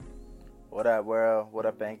What up, world? What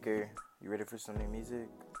up, Anchor? You ready for some new music?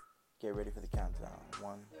 Get ready for the countdown.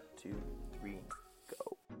 One, two,